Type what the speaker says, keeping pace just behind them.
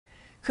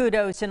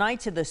Kudos tonight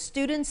to the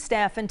students,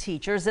 staff, and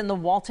teachers in the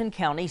Walton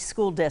County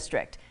School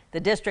District. The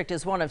district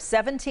is one of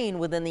 17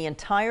 within the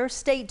entire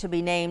state to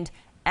be named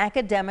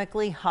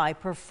academically high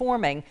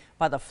performing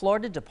by the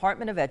Florida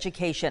Department of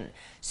Education.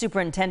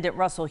 Superintendent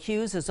Russell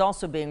Hughes is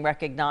also being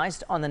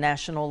recognized on the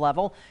national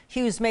level.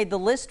 Hughes made the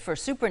list for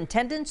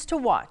superintendents to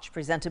watch,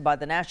 presented by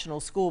the National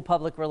School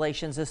Public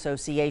Relations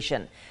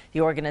Association.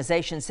 The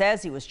organization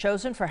says he was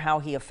chosen for how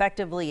he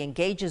effectively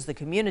engages the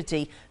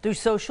community through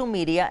social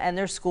media and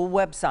their school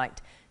website.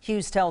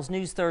 Hughes tells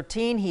News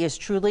 13 he is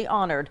truly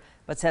honored,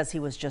 but says he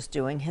was just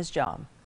doing his job.